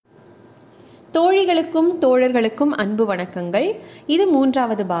தோழிகளுக்கும் தோழர்களுக்கும் அன்பு வணக்கங்கள். இது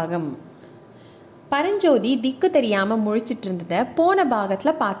 3வது பாகம். பரஞ்சோதி திக்கு தெரியாம முழிச்சிட்டு இருந்ததை போன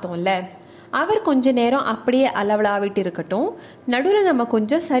பாகத்துல பார்த்தோம்ல. அவர் கொஞ்ச நேரம் அப்படியே அளவலாவிட்டு இருக்கட்டும். நடுவில் நம்ம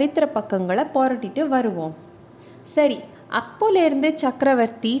கொஞ்சம் சரித்திர பக்கங்களை புரட்டிட்டு வருவோம். சரி, அப்போலேருந்து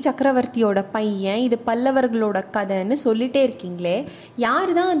சக்கரவர்த்தியோட பையன், இது பல்லவர்களோட கதைன்னு சொல்லிட்டே இருக்கீங்களே,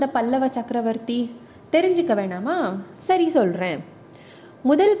 யாரு தான் அந்த பல்லவ சக்கரவர்த்தி? தெரிஞ்சுக்க வேணாமா? சரி, சொல்றேன்.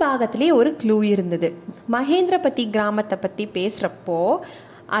 முதல் பாகத்திலே ஒரு க்ளூ இருந்தது. மகேந்திரபதி கிராமத்தை பற்றி பேசுகிறப்போ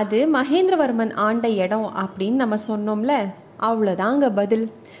அது மகேந்திரவர்மன் ஆண்ட இடம் அப்படின்னு நம்ம சொன்னோம்ல, அவ்வளோதாங்க பதில்.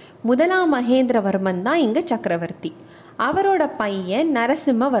 முதலாம் மகேந்திரவர்மன் தான் இங்கே சக்கரவர்த்தி. அவரோட பையன்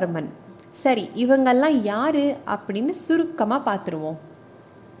நரசிம்மவர்மன். சரி, இவங்கெல்லாம் யாரு அப்படின்னு சுருக்கமாக பார்த்துருவோம்.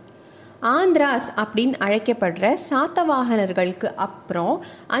 ஆந்திராஸ் அப்படின்னு அழைக்கப்படுற சாத்தவாகனர்களுக்கு அப்புறம்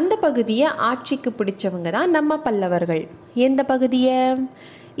அந்த பகுதியை ஆட்சிக்கு பிடிச்சவங்க தான் நம்ம பல்லவர்கள். எந்த பகுதியை?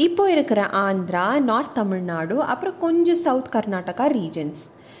 இப்போ இருக்கிற ஆந்திரா, நார்த் தமிழ்நாடு, அப்புறம் கொஞ்சம் south Karnataka regions.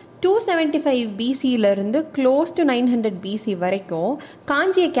 275 BCயிலிருந்து close to 900 BC வரைக்கும்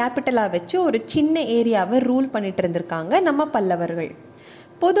காஞ்சியை கேபிட்டலாக வச்சு ஒரு சின்ன ஏரியாவை ரூல் பண்ணிட்டு இருந்திருக்காங்க நம்ம பல்லவர்கள்.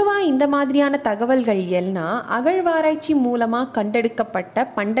 பொதுவாக இந்த மாதிரியான தகவல்கள் எல்லாம் அகழ்வாராய்ச்சி மூலமாக கண்டெடுக்கப்பட்ட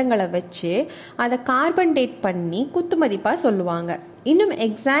பண்டங்களை வச்சு அதை கார்பன் டேட் பண்ணி குத்துமதிப்பாக சொல்லுவாங்க. இன்னும்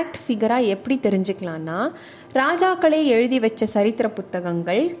எக்ஸாக்ட் ஃபிகராக எப்படி தெரிஞ்சுக்கலான்னா, ராஜாக்களே எழுதி வச்ச சரித்திர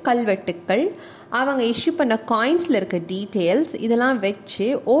புத்தகங்கள், கல்வெட்டுக்கள், அவங்க இஷ்யூ பண்ண காயின்ஸில் இருக்க டீட்டெயில்ஸ், இதெல்லாம் வச்சு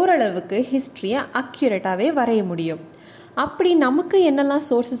ஓரளவுக்கு ஹிஸ்ட்ரியை அக்யூரேட்டாகவே வரைய முடியும். அப்படி நமக்கு என்னெல்லாம்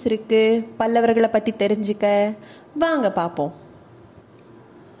சோர்சஸ் இருக்குது பல்லவர்களை பற்றி தெரிஞ்சுக்க? வாங்க பார்ப்போம்.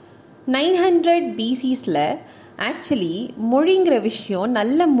 900 BCஸில் ஆக்சுவலி மொழிங்கிற விஷயம்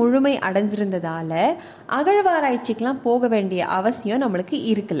நல்ல முழுமை அடைஞ்சிருந்ததால் அகழ்வாராய்ச்சிக்கெலாம் போக வேண்டிய அவசியம் நம்மளுக்கு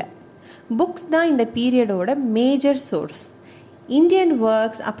இருக்கல. புக்ஸ் தான் இந்த பீரியடோட மேஜர் சோர்ஸ். இந்தியன்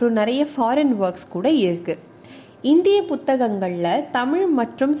ஒர்க்ஸ், அப்புறம் நிறைய ஃபாரின் ஒர்க்ஸ் கூட இருக்குது. இந்திய புத்தகங்களில் தமிழ்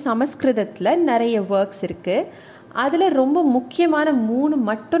மற்றும் சமஸ்கிருதத்தில் நிறைய ஒர்க்ஸ் இருக்குது. அதில் ரொம்ப முக்கியமான 3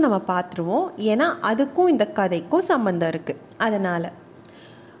 மட்டும் நம்ம பார்த்துருவோம். ஏன்னா அதுக்கும் இந்த கதைக்கும் சம்மந்தம் இருக்குது. அதனால்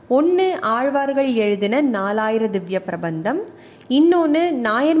 1 ஆழ்வார்கள் எழுதின 4000 திவ்ய பிரபந்தம், இன்னொன்று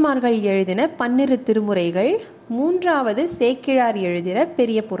நாயன்மார்கள் எழுதின 12 திருமுறைகள், 3வது சேக்கிழார் எழுதின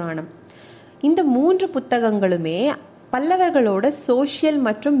பெரிய புராணம். இந்த 3 புத்தகங்களுமே பல்லவர்களோட சோஷியல்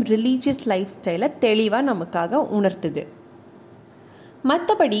மற்றும் ரிலீஜியஸ் லைஃப் ஸ்டைலை தெளிவாக நமக்காக உணர்த்துது.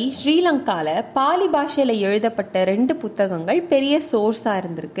 மற்றபடி ஸ்ரீலங்காவில் பாலி பாஷையில் எழுதப்பட்ட 2 புத்தகங்கள் பெரிய சோர்ஸாக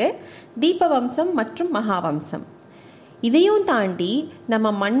இருந்திருக்கு, தீபவம்சம் மற்றும் மகாவம்சம். இதையும் தாண்டி நம்ம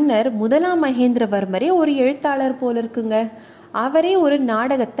மன்னர் முதலாம் மகேந்திரவர்மரே ஒரு எழுத்தாளர் போல இருக்குங்க. அவரே ஒரு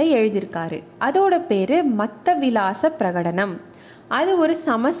நாடகத்தை எழுதியிருக்காரு. அதோட பேரு மத்த விலாச பிரகடனம். அது ஒரு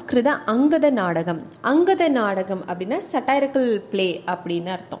சமஸ்கிருத அங்கத நாடகம். அங்கத நாடகம் அப்படின்னா சட்டைரிக்கல் பிளே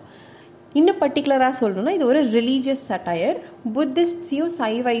அப்படின்னு அர்த்தம். இன்னும் பர்டிகுலராக சொல்லணும்னா இது ஒரு ரிலீஜியஸ் சட்டையர். புத்திஸ்டையும்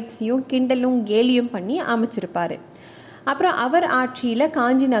சைவைட்ஸையும் கிண்டலும் கேலியும் பண்ணி அமைச்சிருப்பாரு. அப்புறம் அவர் ஆட்சியில்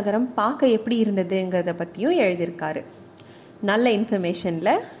காஞ்சி நகரம் பார்க்க எப்படி இருந்ததுங்கிறத பற்றியும் எழுதியிருக்காரு. நல்ல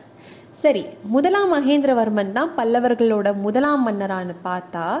இன்ஃபர்மேஷனில். சரி, முதலாம் மகேந்திரவர்மன் தான் பல்லவர்களோட முதலாம் மன்னரான்னு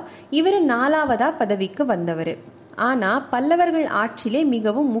பார்த்தா இவர் 4வதா பதவிக்கு வந்தவர். ஆனால் பல்லவர்கள் ஆட்சியிலே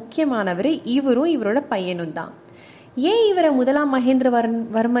மிகவும் முக்கியமானவர் இவரும் இவரோட பையனும் தான். ஏன் இவரை முதலாம்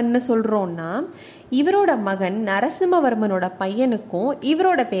மகேந்திரவர்மன்னு சொல்கிறோன்னா, இவரோட மகன் நரசிம்மவர்மனோட பையனுக்கும்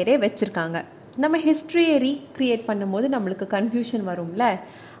இவரோட பேரே வச்சுருக்காங்க. நம்ம ஹிஸ்ட்ரியை ரீக்ரியேட் பண்ணும்போது நம்மளுக்கு கன்ஃபியூஷன் வரும்ல,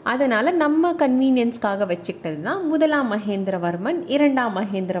 அதனால் நம்ம கன்வீனியன்ஸ்க்காக வச்சுக்கிட்டது தான் முதலாம் மகேந்திரவர்மன், 2ஆம்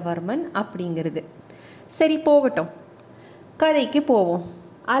மகேந்திரவர்மன் அப்படிங்கிறது. சரி, போகட்டும், கதைக்கு போவோம்.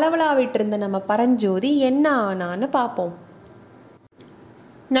 அளவலாவிட்டு இருந்த நம்ம பரஞ்சோதி என்ன ஆனான்னு பார்ப்போம்.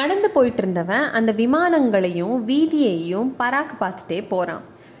 நடந்து போயிட்டு இருந்தவன் அந்த விமானங்களையும் வீதியையும் பராக்கு பார்த்துட்டே போகிறான்.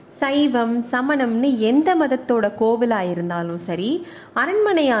 சைவம் சமணம்னு எந்த மதத்தோட கோவிலாக இருந்தாலும் சரி,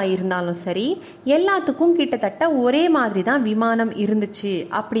 அரண்மனையாக இருந்தாலும் சரி, எல்லாத்துக்கும் கிட்டத்தட்ட ஒரே மாதிரி தான் விமானம் இருந்துச்சு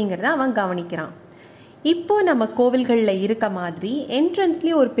அப்படிங்கிறத அவன் கவனிக்கிறான். இப்போ நம்ம கோவில்களில் இருக்க மாதிரி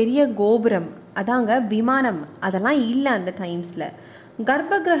என்ட்ரன்ஸ்லேயே ஒரு பெரிய கோபுரம், அதாங்க விமானம், அதெல்லாம் இல்லை அந்த டைம்ஸில்.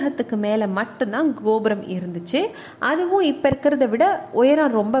 கர்ப்ப கிரகத்துக்கு மேலே மட்டும்தான் கோபுரம் இருந்துச்சு. அதுவும் இப்போ இருக்கிறத விட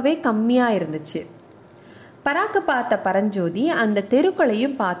உயரம் ரொம்பவே கம்மியாக இருந்துச்சு. பராக்கு பார்த்த பரஞ்சோதி அந்த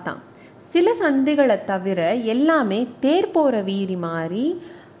தெருக்களையும் பார்த்தான். சில சந்துகளை தவிர எல்லாமே தேர் போகிற வீதி மாதிரி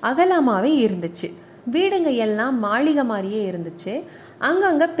அகலமாகவே இருந்துச்சு. வீடுங்க எல்லாம் மாளிகை மாதிரியே இருந்துச்சு.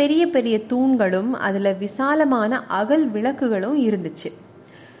 அங்கங்கே பெரிய பெரிய தூண்களும் அதில் விசாலமான அகல் விளக்குகளும் இருந்துச்சு.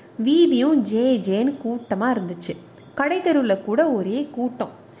 வீதியும் ஜேன்னு கூட்டமாக இருந்துச்சு. கடை தெருவில் கூட ஒரே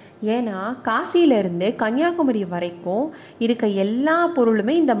கூட்டம். ஏன்னா காசியிலேருந்து கன்னியாகுமரி வரைக்கும் இருக்க எல்லா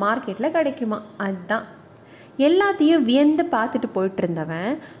பொருளுமே இந்த மார்க்கெட்டில் கிடைக்குமா. அதுதான் எல்லாத்தையும் வியந்து பார்த்துட்டு போயிட்டு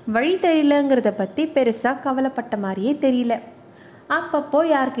இருந்தவன் வழி தெரியலங்கிறத பற்றி பெருசாக கவலைப்பட்ட மாதிரியே தெரியல. அப்பப்போ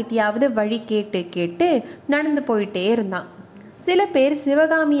யார்கிட்டயாவது வழி கேட்டு கேட்டு நடந்து போயிட்டே இருந்தான். சில பேர்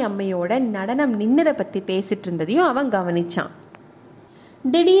சிவகாமி அம்மையோட நடனம் நின்னதை பற்றி பேசிட்டு இருந்ததையும் அவன் கவனிச்சான்.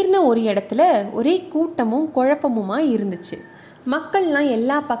 திடீர்னு ஒரு இடத்துல ஒரே கூட்டமும் குழப்பமுமா இருந்துச்சு. மக்கள்லாம்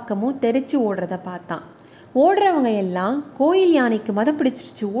எல்லா பக்கமும் தெரிச்சு ஓடுறத பார்த்தான். ஓடுறவங்க எல்லாம் கோயில் யானைக்கு மதம்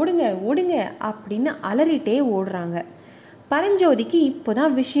பிடிச்சிருச்சு, ஓடுங்க ஓடுங்க அப்படின்னு அலறிட்டே ஓடுறாங்க. பரஞ்சோதிக்கு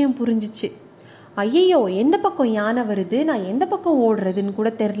இப்போதான் விஷயம் புரிஞ்சிச்சு. ஐயையோ, எந்த பக்கம் யானை வருது, நான் எந்த பக்கம் ஓடுறதுன்னு கூட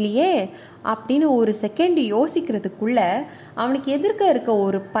தெரியலையே அப்படின்னு ஒரு செகண்ட் யோசிக்கிறதுக்குள்ள அவனுக்கு எதிர்க்க இருக்க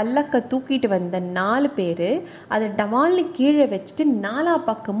ஒரு பல்லக்க தூக்கிட்டு வந்த 4 பேர் அதை டமால்னு கீழே வச்சுட்டு 4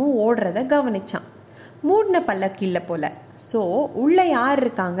 பக்கமும் ஓடுறத கவனிச்சான். மூடின பல்லக்கு இல்லை போல. ஸோ உள்ள யார்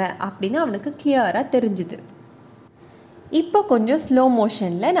இருக்காங்க அப்படின்னு அவனுக்கு கிளியராக தெரிஞ்சுது. இப்போ கொஞ்சம் ஸ்லோ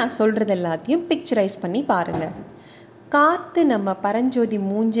மோஷனில் நான் சொல்கிறது எல்லாத்தையும் பிக்சரைஸ் பண்ணி பாருங்கள். காற்று நம்ம பரஞ்சோதி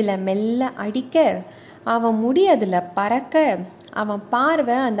மூஞ்சில் மெல்ல அடிக்க, அவன் முடி அதில் பறக்க, அவன்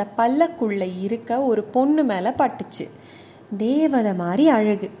பார்வை அந்த பல்லக்குள்ளே இருக்க ஒரு பொண்ணு மேலே பட்டுச்சு. தேவதை மாதிரி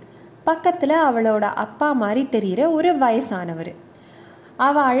அழகு. பக்கத்தில் அவளோட அப்பா மாதிரி தெரிகிற ஒரு வயசானவர்.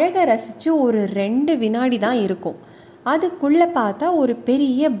 அவள் அழகை ரசித்து ஒரு 2 வினாடி தான் இருக்கும். அதுக்குள்ளே பார்த்தா ஒரு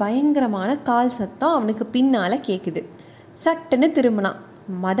பெரிய பயங்கரமான கால் சத்தம் அவனுக்கு பின்னால் கேட்குது. சட்டுன்னு திரும்பினான்.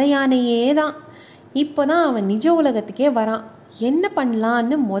 மத யானையே தான். இப்போ தான் அவன் நிஜ உலகத்துக்கே வரான். என்ன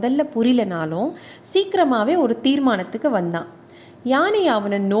பண்ணலான்னு முதல்ல புரியலனாலும் சீக்கிரமாகவே ஒரு தீர்மானத்துக்கு வந்தான். யானை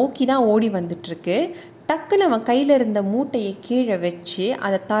அவனை நோக்கி தான் ஓடி வந்துட்டுருக்கு. டக்குன்னு அவன் கையில் இருந்த மூட்டையை கீழே வச்சு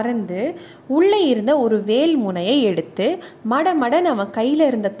அதை திறந்து உள்ளே இருந்த ஒரு வேல் முனையை எடுத்து மடமடன் அவன் கையில்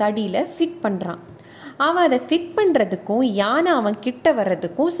இருந்த தடியில் ஃபிட் பண்ணுறான். அவன் அதை ஃபிட் பண்ணுறதுக்கும் யானை அவன் கிட்ட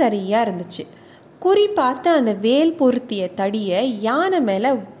வர்றதுக்கும் சரியாக இருந்துச்சு. குறி பார்த்து அந்த வேல் பொருத்திய தடியை யானை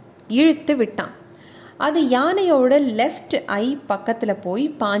மேலே இழுத்து விட்டான். அது யானையோட லெஃப்ட் ஐ பக்கத்தில் போய்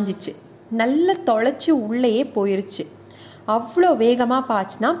பாஞ்சிச்சு. நல்லா தொலைச்சி உள்ளேயே போயிருச்சு. அவ்வளோ வேகமாக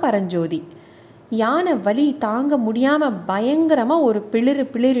பாய்ச்சினா பரஞ்சோதி. யானை வலி தாங்க முடியாமல் பயங்கரமாக ஒரு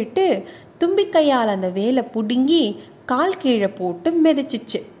பிளிரிட்டு தும்பிக்கையால் அந்த வேலை புடுங்கி கால் கீழே போட்டு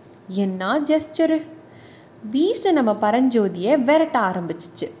மிதிச்சிச்சு. என்ன ஜெஸ்டரு! வீச நம்ம பரஞ்சோதியை விரட்ட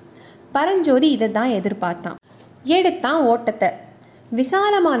ஆரம்பிச்சிச்சு. பரஞ்சோதி இதை தான் எதிர்பார்த்தான். எடுத்தான் ஓட்டத்தை.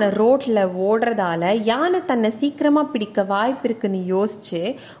 விசாலமான ரோட்டில் ஓடுறதால யானை தன்னை சீக்கிரமாக பிடிக்க வாய்ப்பு இருக்குன்னு யோசிச்சு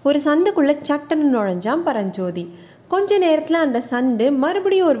ஒரு சந்துக்குள்ளே சட்டன்னு நுழைஞ்சான் பரஞ்சோதி. கொஞ்ச நேரத்தில் அந்த சந்து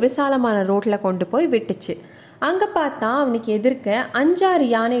மறுபடியும் ஒரு விசாலமான ரோட்டில் கொண்டு போய் விட்டுச்சு. அங்கே பார்த்தா அவனுக்கு எதிர்க்க 5-6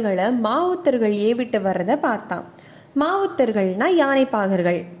 யானைகளை மாவுத்தர்கள் ஏவிட்டு வர்றதை பார்த்தான். மாவுத்தர்கள்னா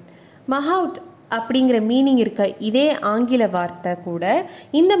யானைப்பாகர்கள். மஹவுட் அப்படிங்கிற மீனிங் இருக்க இதே ஆங்கில வார்த்தை கூட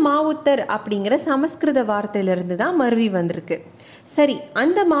இந்த மாவுத்தர் அப்படிங்கிற சமஸ்கிருத வார்த்தையிலிருந்து தான் மருவி வந்திருக்கு. சரி,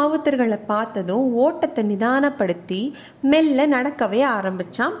 அந்த மாவுத்தர்களை பார்த்ததும் ஓட்டத்தை நிதானப்படுத்தி மெல்ல நடக்கவே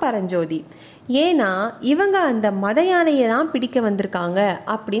ஆரம்பிச்சான் பரஞ்சோதி. ஏன்னா இவங்க அந்த மத யானையை தான் பிடிக்க வந்திருக்காங்க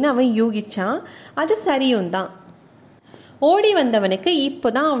அப்படின்னு அவன் யூகிச்சான். அது சரியும் தான். ஓடி வந்தவனுக்கு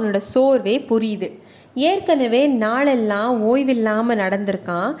இப்போதான் அவனோட சோர்வே புரியுது. ஏற்கனவே நாளெல்லாம் ஓய்வில்லாமல்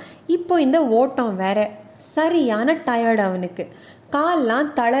நடந்திருக்கான். இப்போ இந்த ஓட்டம் வேற. சரியான டயர்டு அவனுக்கு. கால்லாம்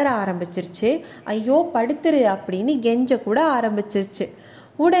தளர ஆரம்பிச்சிருச்சு. ஐயோ படுத்துரு அப்படின்னு கெஞ்ச கூட ஆரம்பிச்சிருச்சு.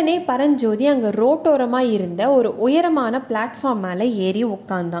 உடனே பரஞ்சோதி அங்கே ரோட்டோரமாக இருந்த ஒரு உயரமான பிளாட்ஃபார்ம் மேலே ஏறி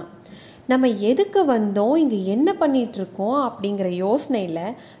உட்காந்தான். நம்ம எதுக்கு வந்தோம், இங்கே என்ன பண்ணிட்டு இருக்கோம் அப்படிங்கிற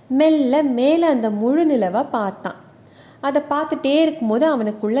யோசனையில் மெல்ல மேலே அந்த முழு நிலவை பார்த்தான். அதை பார்த்துட்டே இருக்கும்போது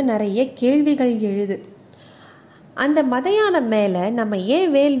அவனுக்குள்ள நிறைய கேள்விகள் எழுது. அந்த மதையான மேலே நம்ம ஏன்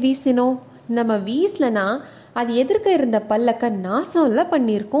வேல் வீசினோம்? நம்ம வீசலனா அது எதிர்க்க இருந்த பல்லக்க நாசம்ல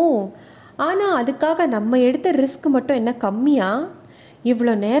பண்ணியிருக்கோம். ஆனால் அதுக்காக நம்ம எடுத்த ரிஸ்க் மட்டும் என்ன கம்மியா?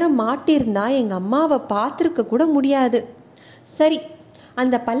 இவ்வளோ நேரம் மாட்டியிருந்தா எங்கள் அம்மாவை பார்த்துருக்க கூட முடியாது. சரி,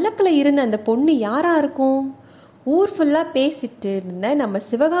 அந்த பல்லக்கில் இருந்த அந்த பொண்ணு யாரா இருக்கும்? ஊர் ஃபுல்லாக பேசிட்டு இருந்த நம்ம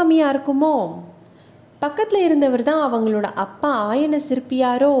சிவகாமியா இருக்குமோ? பக்கத்தில் இருந்தவர் தான் அவங்களோட அப்பா ஆயன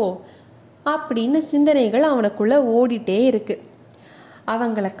சிற்பியாரோ அப்படின்னு சிந்தனைகள் அவனுக்குள்ள ஓடிட்டே இருக்கு.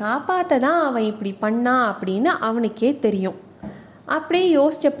 அவங்கள காப்பாற்ற தான் அவன் இப்படி பண்ணா அப்படின்னு அவனுக்கே தெரியும். அப்படியே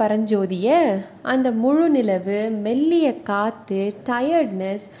யோசிச்ச பரஞ்சோதிய அந்த முழு நிலவு, மெல்லிய காற்று,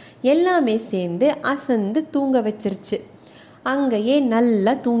 டயர்ட்னஸ் எல்லாமே சேர்ந்து அசந்து தூங்க வச்சிருச்சு. அங்கேயே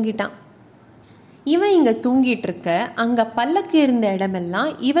நல்லா தூங்கிட்டான். இவன் இங்கே தூங்கிட்டு இருக்க அங்கே பல்லக்கு இருந்த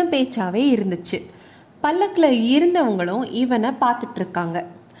இடமெல்லாம் இவன் பேச்சாவே இருந்துச்சு. பல்லக்கில் இருந்தவங்களும் இவனை பார்த்துட்டு இருக்காங்க.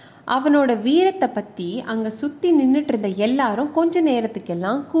 அவனோட வீரத்தை பற்றி அங்கே சுற்றி நின்றுட்டு இருந்த எல்லாரும் கொஞ்ச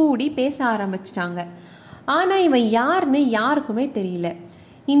நேரத்துக்கெல்லாம் கூடி பேச ஆரம்பிச்சிட்டாங்க. ஆனால் இவன் யாருன்னு யாருக்குமே தெரியல.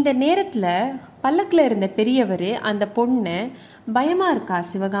 இந்த நேரத்தில் பல்லக்கில் இருந்த பெரியவர் அந்த பொண்ணை பயமாக இருக்கா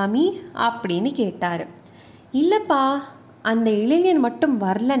சிவகாமி அப்படின்னு கேட்டார். இல்லைப்பா, அந்த இளைஞன் மட்டும்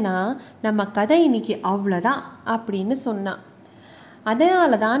வரலனா நம்ம கதை இன்னைக்கு அவ்வளோதான் அப்படின்னு சொன்னான்.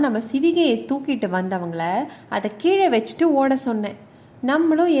 அதனால தான் நம்ம சிவிகையை தூக்கிட்டு வந்தவங்கள அதை கீழே வச்சுட்டு ஓட சொன்னேன்.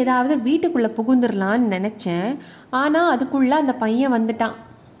 நம்மளும் ஏதாவது வீட்டுக்குள்ளே புகுந்துடலான்னு நினச்சேன். ஆனால் அதுக்குள்ளே அந்த பையன் வந்துட்டான்.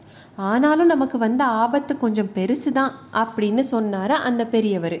 ஆனாலும் நமக்கு வந்த ஆபத்து கொஞ்சம் பெருசு தான் அப்படின்னு சொன்னார் அந்த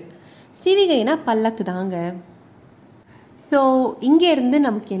பெரியவர். சிவிகைனா பல்லக்கு தாங்க. ஸோ இங்கேருந்து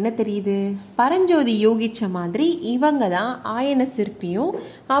நமக்கு என்ன தெரியுது? பரஞ்சோதி யோகிச்ச மாதிரி இவங்க தான் ஆயன சிற்பியும்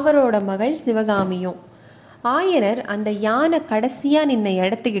அவரோட மகள் சிவகாமியும். ஆயனர் அந்த யானை கடைசியாக நின்ன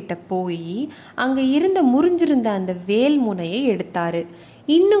இடத்துக்கிட்ட போய் அங்கே முறிஞ்சிருந்த அந்த வேல் முனையை எடுத்தார்.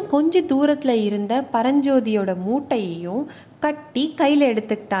 இன்னும் கொஞ்ச தூரத்தில் இருந்த பரஞ்சோதியோட மூட்டையையும் கட்டி கையில்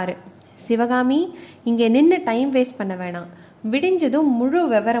எடுத்துக்கிட்டாரு. சிவகாமி, இங்கே நின்று டைம் வேஸ்ட் பண்ண வேணாம், விடிஞ்சதும் முழு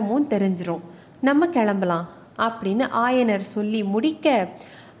விவரமும் தெரிஞ்சிரும், நம்ம கிளம்பலாம் அப்படின்னு ஆயனர் சொல்லி முடிக்க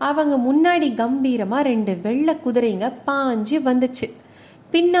அவங்க முன்னாடி கம்பீரமாக 2 வெள்ளை குதிரைங்க பாஞ்சு வந்துச்சு.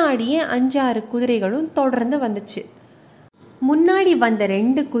 பின்னாடியே 5-6 குதிரைகளும் தொடர்ந்து வந்துச்சு. முன்னாடி வந்த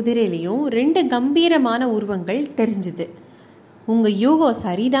 2 குதிரையிலையும் 2 கம்பீரமான உருவங்கள் தெரிஞ்சுது. உங்கள் யூகம்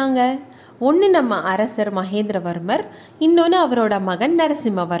சரிதாங்க. ஒன்று நம்ம அரசர் மகேந்திரவர்மர், இன்னொன்று அவரோட மகன்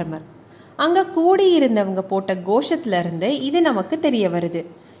நரசிம்மவர்மர். அங்கே கூடியிருந்தவங்க போட்ட கோஷத்துல இருந்து இது நமக்கு தெரிய வருது.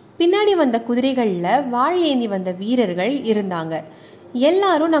 பின்னாடி வந்த குதிரைகளில் வாள் ஏந்தி வந்த வீரர்கள் இருந்தாங்க.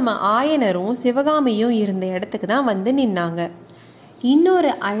 எல்லாரும் நம்ம ஆயனரும் சிவகாமியும் இருந்த இடத்துக்கு தான் வந்து நின்னாங்க.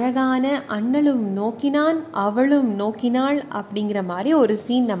 இன்னொரு அழகான அண்ணலும் நோக்கினான் அவளும் நோக்கினாள் அப்படிங்கிற மாதிரி ஒரு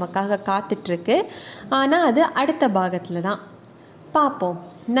சீன் நமக்காக காத்துட்ருக்கு. ஆனால் அது அடுத்த பாகத்தில் தான் பார்ப்போம்.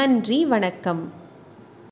 நன்றி, வணக்கம்.